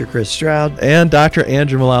is Dr. Chris Stroud. And Dr.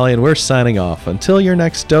 Andrew Mullally, and we're signing off. Until your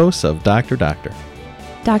next dose of Dr. Doctor.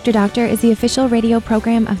 Dr. Doctor is the official radio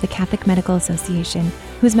program of the Catholic Medical Association,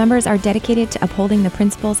 whose members are dedicated to upholding the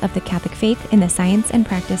principles of the Catholic faith in the science and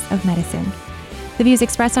practice of medicine. The views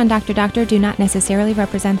expressed on Dr. Doctor do not necessarily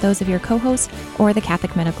represent those of your co-host or the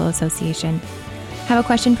Catholic Medical Association. Have a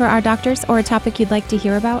question for our doctors or a topic you'd like to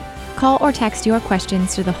hear about? Call or text your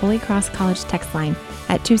questions to the Holy Cross College text line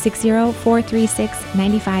at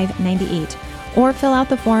 260-436-9598 or fill out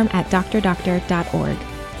the form at drdoctor.org.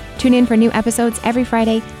 Tune in for new episodes every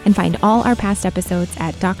Friday and find all our past episodes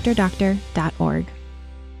at drdoctor.org.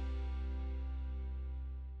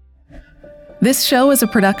 This show is a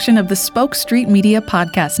production of the Spoke Street Media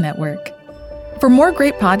Podcast Network. For more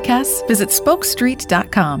great podcasts, visit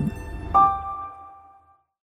spokestreet.com.